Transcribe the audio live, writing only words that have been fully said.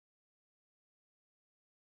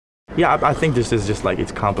Yeah, I think this is just like,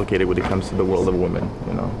 it's complicated when it comes to the world of women,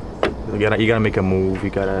 you know. You gotta make a move, you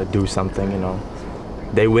gotta do something, you know.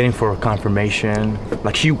 They waiting for a confirmation.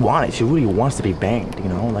 Like, she really wants to be banged, you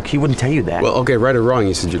know? Like, she wouldn't tell you that. Well, okay, right or wrong,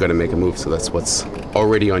 you said you gotta make a move, so that's what's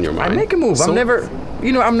already on your mind. I make a move. So,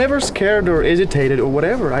 I'm never scared or hesitated or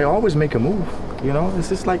whatever. I always make a move, you know? It's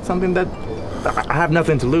just like something that I have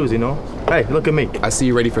nothing to lose, you know? Hey, look at me. I see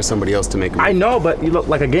you ready for somebody else to make a move. I know, but you look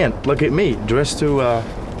like, again, look at me, dressed to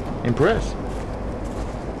impress.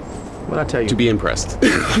 What'd I tell you? To be impressed.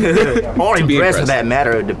 Or impressed for that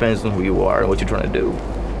matter. It depends on who you are and what you're trying to do.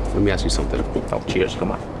 Let me ask you something. Oh, cheers,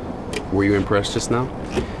 come on. Were you impressed just now?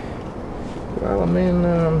 Well, I mean,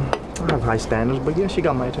 I have high standards, but yeah, she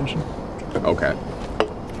got my attention. Okay.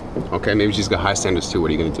 Okay, maybe she's got high standards too. What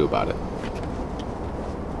are you gonna do about it?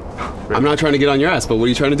 Really? I'm not trying to get on your ass, but what are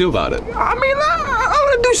you trying to do about it? I mean, I'm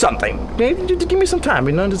gonna do something. Maybe just give me some time,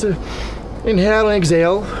 you know, just inhale and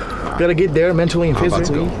exhale. Gotta get there mentally and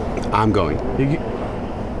physically. I'm going.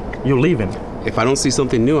 You're leaving? If I don't see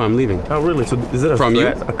something new, I'm leaving. Oh, really? So is it a From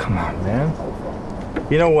threat? you? Oh, come on, man.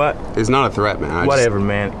 You know what? It's not a threat, man. Whatever,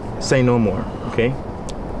 man. Say no more, okay?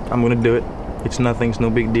 I'm gonna do it. It's nothing. It's no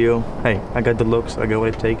big deal. Hey, I got the looks. I got what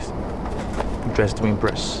it takes. I'm dressed to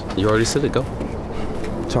impress. You already said it. Go.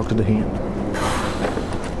 Talk to the hand.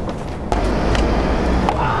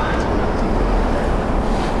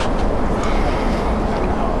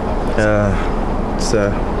 It's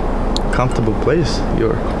a comfortable place.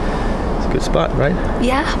 It's a good spot, right?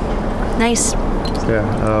 Yeah, nice.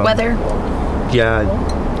 Yeah. Weather. Yeah,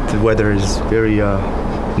 the weather is very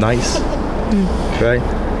nice, right?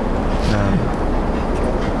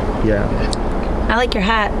 Yeah. I like your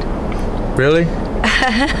hat. Really?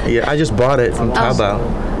 Yeah, I just bought it from Taobao.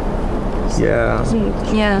 Yeah.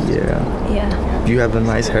 Yeah. Yeah. Yeah. You have a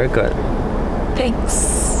nice haircut.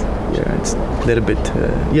 Thanks. Yeah, it's a little bit.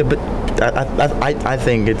 Yeah, but I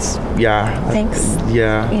think it's Thanks.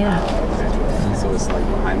 Yeah. Yeah. So it's like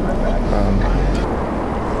behind my back.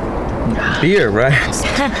 Beer, right?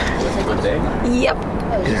 Good day. Yep.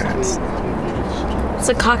 Yeah. It's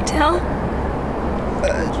a cocktail.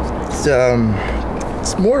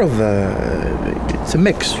 It's more of it's a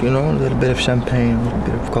mix, you know, a little bit of champagne, a little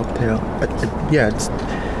bit of cocktail. Yeah, it's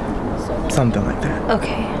something like that.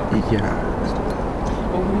 Okay. Yeah.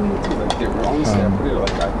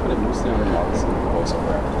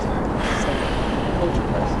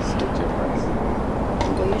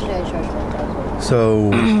 So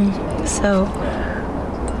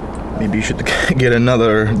maybe you should get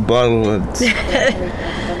another bottle.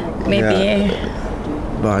 Maybe. Yeah.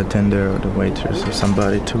 Bartender or the waitress or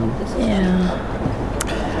somebody too. Yeah.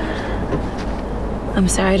 I'm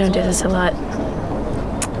sorry I don't do this a lot.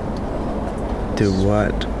 Do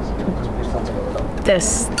what?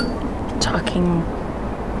 This talking.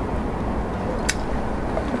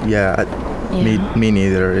 Yeah, me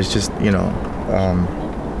neither. It's just, you know,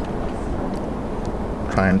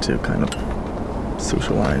 trying to kind of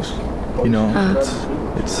socialize. You know,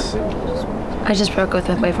 it's. I just broke up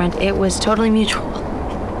with my boyfriend. It was totally mutual.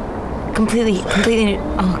 Completely.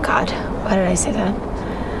 Oh God, why did I say that?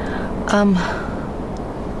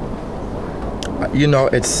 You know,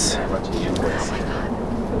 it's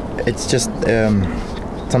just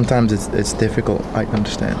sometimes it's difficult. I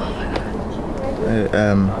understand.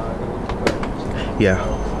 Yeah.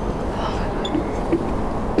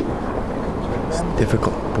 It's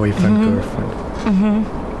difficult. Boyfriend, girlfriend.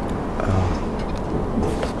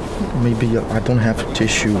 Maybe I don't have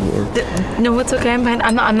tissue or. No, it's okay. I'm fine.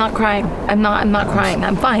 I'm not crying. I'm not crying.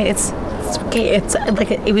 I'm fine. It's okay. It's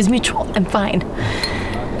like it was mutual. I'm fine.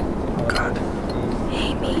 Oh God.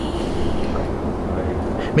 Amy.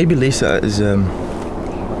 Maybe Lisa is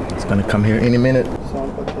gonna come here any minute.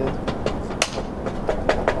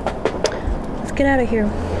 Let's get out of here.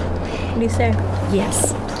 What do you say?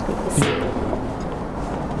 Yes.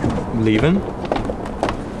 Leaving?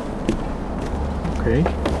 Okay.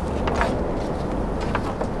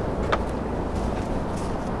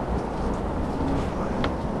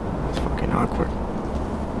 It's fucking awkward.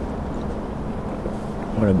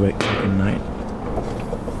 What a great fucking night.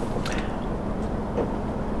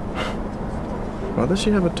 Why does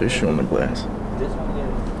she have a tissue on the glass?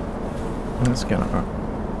 That's kind of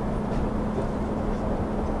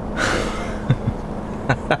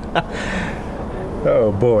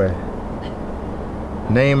Oh boy.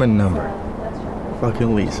 Name and number.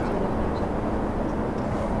 Fucking Lisa.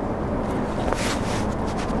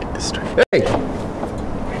 Get this straight. Hey!